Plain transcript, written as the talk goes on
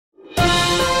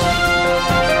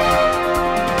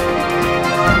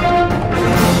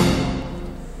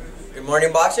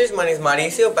Morning Boxers, my name is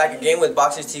Mauricio, back again with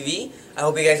Boxers TV. I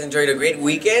hope you guys enjoyed a great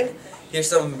weekend. Here's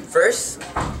some birthdays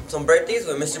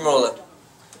with Mr. Morola.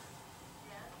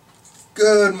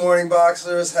 Good morning,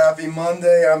 Boxers. Happy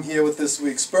Monday. I'm here with this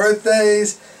week's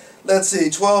birthdays. Let's see,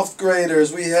 12th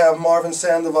graders. We have Marvin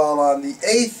Sandoval on the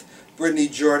 8th, Brittany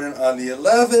Jordan on the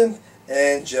 11th,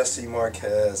 and Jesse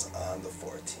Marquez on the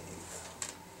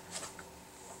 14th.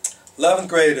 11th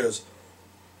graders,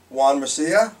 Juan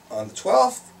Murcia on the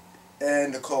 12th,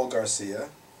 and Nicole Garcia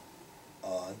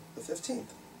on the 15th.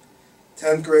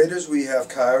 10th graders, we have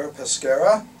Kyra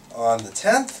Pescara on the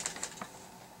 10th,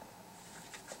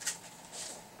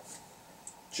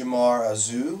 Jamar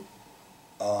Azu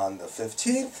on the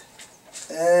 15th,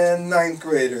 and 9th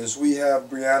graders, we have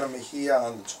Brianna Mejia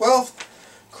on the 12th,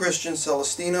 Christian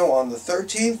Celestino on the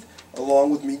 13th,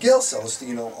 along with Miguel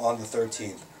Celestino on the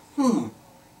 13th. You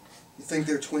think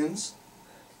they're twins?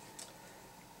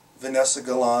 Vanessa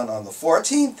Galan on the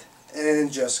 14th,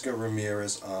 and Jessica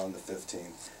Ramirez on the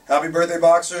 15th. Happy birthday,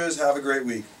 Boxers. Have a great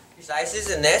week. Here's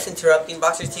Isis and Ness interrupting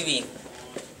Boxers TV.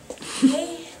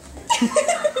 Hey.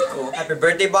 Cool. Happy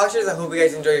birthday, Boxers. I hope you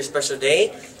guys enjoy your special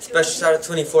day. Special shout out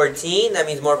 2014. That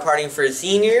means more partying for the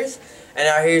seniors. And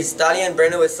now here's Dalia and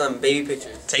Brenda with some baby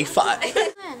pictures. Take 5.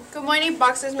 Good morning,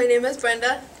 Boxers. My name is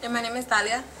Brenda. And my name is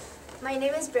Talia. My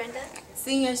name is Brenda.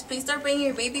 Seniors, please start bringing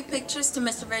your baby pictures to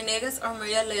Mr. Venegas or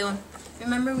Maria Leon.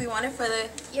 Remember, we want it for the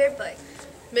yearbook.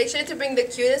 Make sure to bring the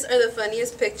cutest or the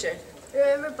funniest picture.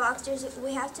 Remember, Boxers,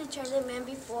 we have to turn them in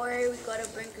before we go to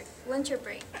winter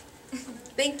break.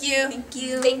 Thank you. Thank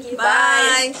you. Thank you.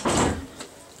 Bye.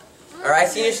 Alright,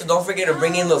 seniors, so don't forget to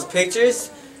bring in those pictures.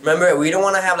 Remember, we don't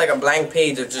want to have like a blank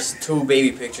page of just 2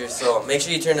 baby pictures, so make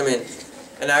sure you turn them in.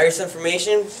 And now here's some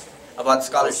information about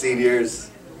scholarships. Seniors,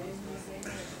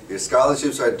 your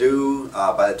scholarships are due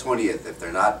by the 20th. If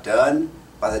they're not done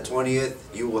by the 20th,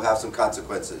 you will have some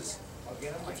consequences.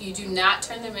 If you do not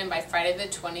turn them in by Friday the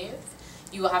 20th,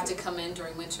 you will have to come in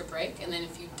during winter break, and then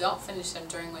if you don't finish them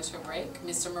during winter break,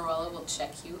 Mr. Morola will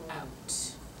check you out.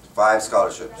 5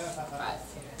 scholarships. 5.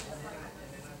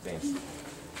 Thanks.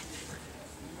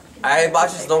 Alright,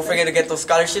 Boxers, don't forget to get those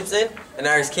scholarships in. And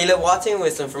now here's Caleb Watson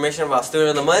with some information about Student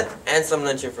of the Month and some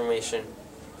lunch information.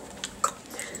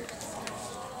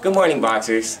 Good morning,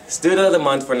 Boxers. Student of the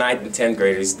Month for 9th and 10th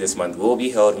graders this month will be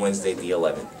held Wednesday the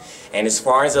 11th. And as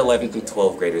far as 11th and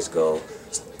 12th graders go,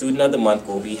 Student of the Month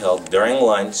will be held during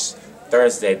lunch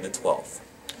Thursday the 12th.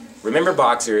 Remember,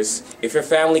 Boxers, if your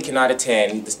family cannot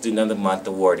attend the Student of the Month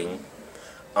awarding,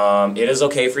 it is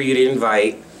okay for you to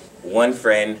invite 1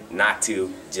 friend, not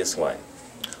 2, just 1.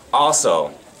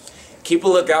 Also, keep a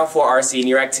lookout for our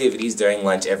senior activities during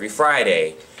lunch every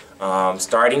Friday.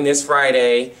 Starting this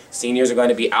Friday, seniors are going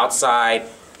to be outside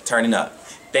turning up.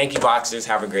 Thank you, Boxers.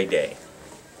 Have a great day.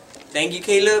 Thank you,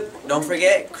 Caleb. Don't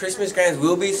forget, Christmas grants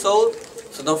will be sold,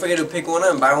 so don't forget to pick one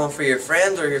up and buy one for your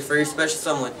friends or for your special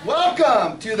someone.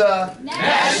 Welcome to the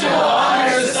National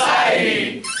Honor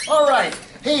Society. All right.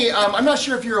 Hey, I'm not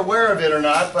sure if you're aware of it or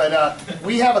not, but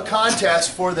we have a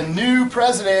contest for the new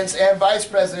presidents and vice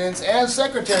presidents and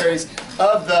secretaries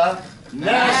of the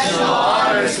National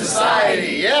Honor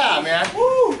Society. Yeah, man.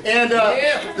 Woo. And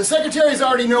the secretaries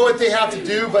already know what they have to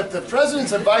do, but the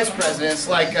presidents and vice presidents,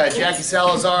 like Jackie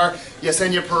Salazar,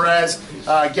 Yesenia Perez,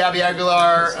 Gabby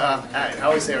Aguilar, I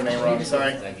always say her name wrong,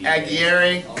 sorry,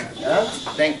 Aguirre,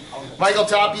 Michael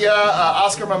Tapia,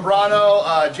 Oscar Membrano,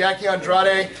 Jackie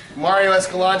Andrade, Mario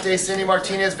Escalante, Cindy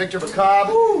Martinez, Victor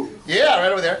Bacab. Yeah,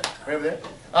 right over there. Right over there.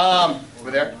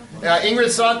 Over there. Ingrid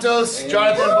Santos,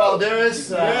 Jonathan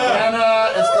Valderas,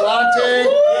 Anna Escalante.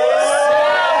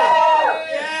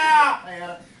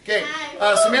 Okay,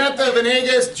 Samantha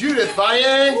Venegas, Judith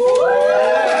Valle.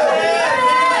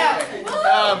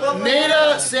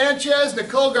 Nada Sanchez,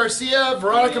 Nicole Garcia,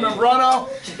 Veronica Membrano,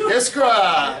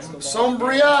 Iskra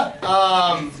Sombria,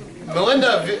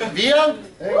 Melinda Villa,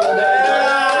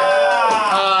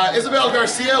 Isabel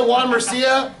Garcia, Juan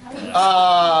Murcia,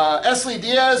 Esley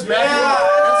Diaz,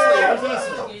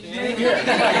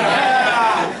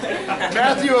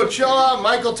 Matthew Ochoa,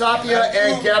 Michael Tapia,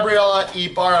 and Gabriela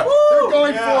Ibarra. They're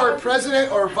going for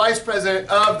president or vice president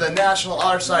of the National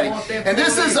Honor Society. And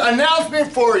this is an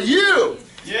announcement for you.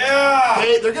 Yeah!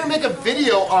 Okay, they're going to make a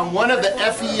video on one of the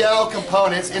FEL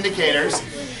components, indicators,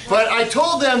 but I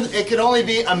told them it could only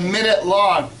be a minute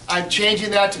long. I'm changing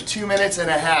that to 2.5 minutes,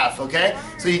 okay?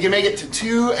 So you can make it to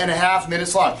 2.5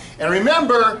 minutes long. And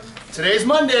remember, today's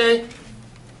Monday.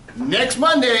 Next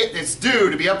Monday, it's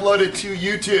due to be uploaded to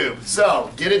YouTube.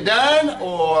 So, get it done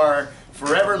or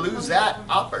forever lose that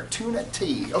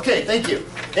opportunity. Okay, thank you.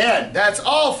 And that's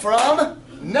all from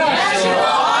National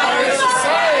Honor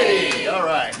Society. All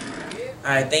right.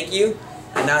 Alright, thank you.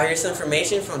 And now here's some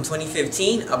information from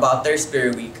 2015 about their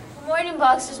Spirit Week. Good morning,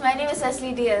 Boxers. My name is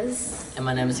Leslie Diaz. And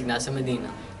my name is Ignacio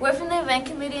Medina. We're from the event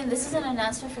committee, and this is an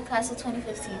announcement for class of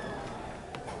 2015.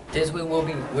 This week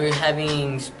we're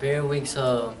having Spirit Week,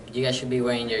 so you guys should be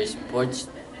wearing your sports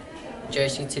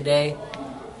jersey today.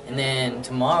 And then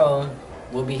tomorrow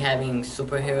we'll be having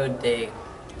Superhero Day.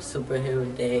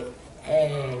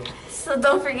 Hey. So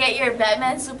don't forget your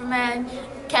Batman, Superman,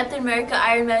 Captain America,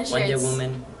 Iron Man shirts. Wonder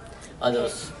Woman, all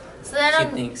those so then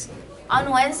cute things.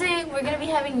 On Wednesday, we're going to be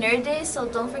having Nerd Day, so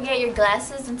don't forget your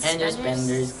glasses and your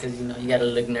suspenders, because you know you gotta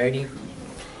look nerdy.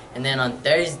 And then on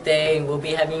Thursday, we'll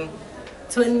be having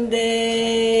Twin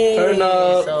Day. Turn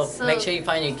up. So make sure you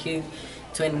find your cute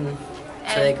twin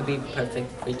so they could be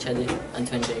perfect for each other on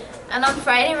Twin Day. And on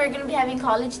Friday, we're going to be having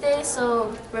College Day,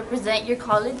 so represent your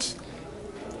college.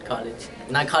 College.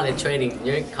 Not college trading.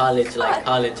 You're college,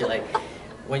 like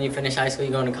when you finish high school,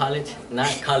 you're going to college.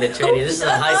 Not college trading. This is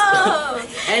a high school.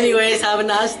 Anyways, have a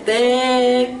nice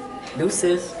day.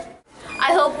 Deuces.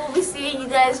 I hope we'll be seeing you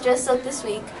guys dressed up this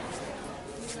week.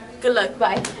 Good luck.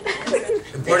 Bye.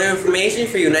 Important information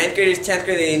for you 9th graders, 10th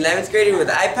graders, and 11th graders with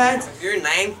iPads. If you're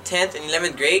 9th, 10th, and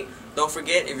 11th grade, don't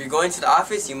forget, if you're going to the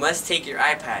office, you must take your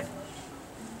iPad.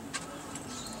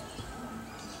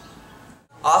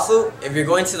 Also, if you're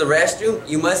going to the restroom,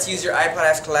 you must use your iPad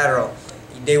as collateral.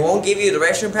 They won't give you the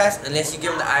restroom pass unless you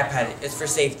give them the iPad. It's for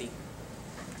safety.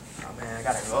 Oh man, I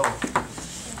gotta go.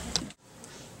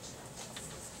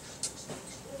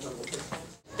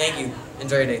 Thank you.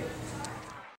 Enjoy your day.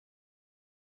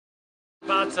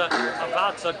 About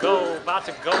to go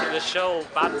to the show,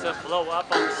 about to blow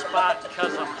up on the spot,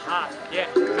 cause I'm hot, yeah,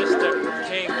 Mr.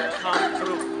 King, come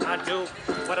through, I do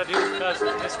what I do, cause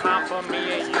it's time for me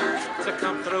and you to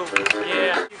come through,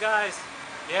 yeah. You guys,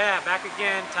 yeah, back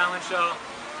again, talent show,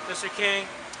 Mr. King,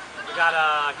 we got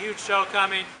a huge show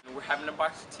coming. We're having a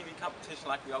boxing TV competition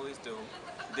like we always do.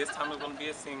 This time it's going to be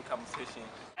a singing competition.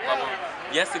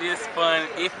 Yes, it is fun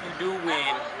if you do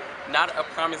win. Not a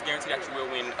promise guarantee that you will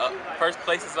win. First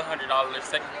place is $100,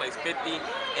 second place $50,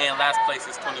 and last place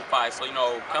is $25. So, you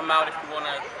know, come out if you want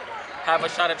to have a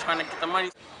shot at trying to get the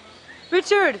money.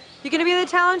 Richard, you gonna be in the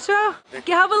talent show?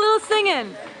 Have a little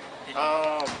singing.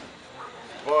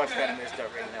 Boy, it's kind of messed up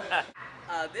right now.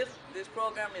 This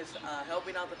program is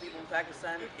helping out the people in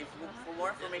Pakistan. For more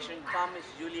information, call Miss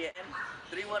Julia at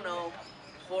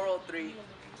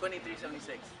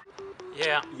 310-403-2376.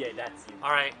 Yeah. Yeah, that's you.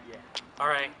 All right. Yeah. All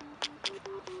right.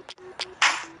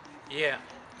 Yeah.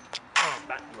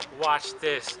 Watch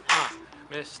this.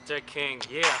 Mr. King,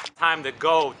 yeah. Time to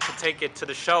go to take it to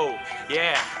the show.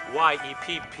 Yeah,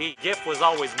 YEPP. Gift was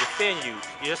always within you.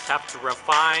 You just have to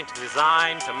refine, to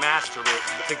design, to master it,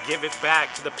 to give it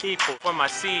back to the people. For my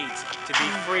seeds to be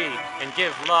free and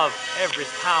give love every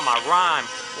time I rhyme.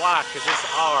 Why? Cause it's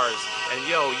ours. And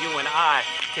yo, you and I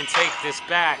can take this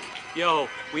back. Yo,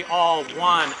 we all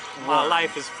won. My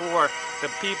life is for the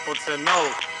people to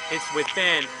know it's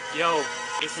within. Yo,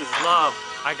 this is love.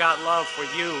 I got love for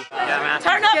you. Yeah, man.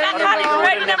 Turn up, everybody.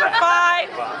 Ready, number 5.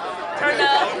 Turn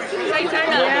up. Say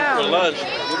turn up. Yeah. For lunch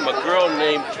with my girl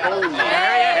named Tony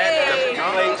at the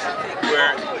place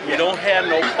where you don't have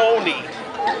no pony.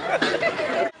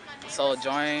 So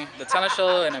join the talent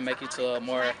show and it'll make you to a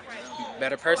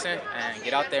better person and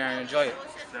get out there and enjoy it.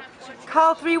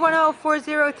 Call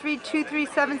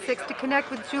 310-403-2376 to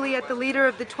connect with Juliet, the leader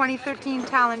of the 2013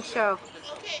 talent show.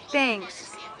 Thanks.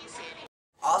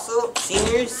 Also,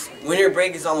 seniors, winter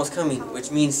break is almost coming, which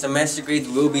means semester grades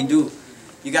will be due.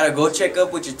 You gotta go check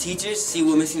up with your teachers, see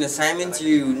what missing assignments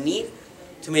you need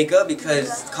to make up,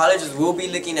 because colleges will be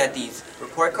looking at these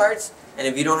report cards, and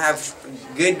if you don't have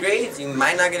good grades, you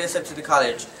might not get accepted to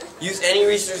college. Use any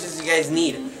resources you guys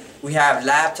need. We have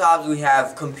laptops, we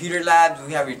have computer labs,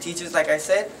 we have your teachers, like I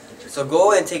said, so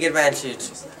go and take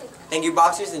advantage. Thank you,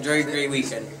 Boxers. Enjoy your great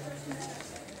weekend.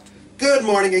 Good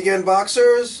morning again,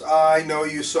 Boxers. I know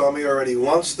you saw me already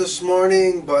once this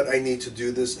morning, but I need to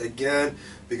do this again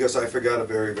because I forgot a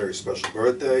very, very special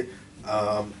birthday.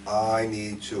 I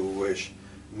need to wish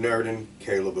Nerdin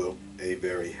Caleb a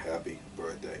very happy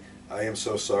birthday. I am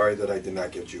so sorry that I did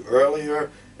not get you earlier,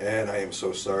 and I am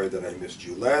so sorry that I missed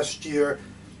you last year.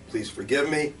 Please forgive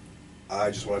me.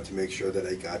 I just wanted to make sure that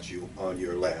I got you on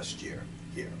your last year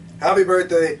here. Happy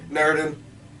birthday, Nerdin.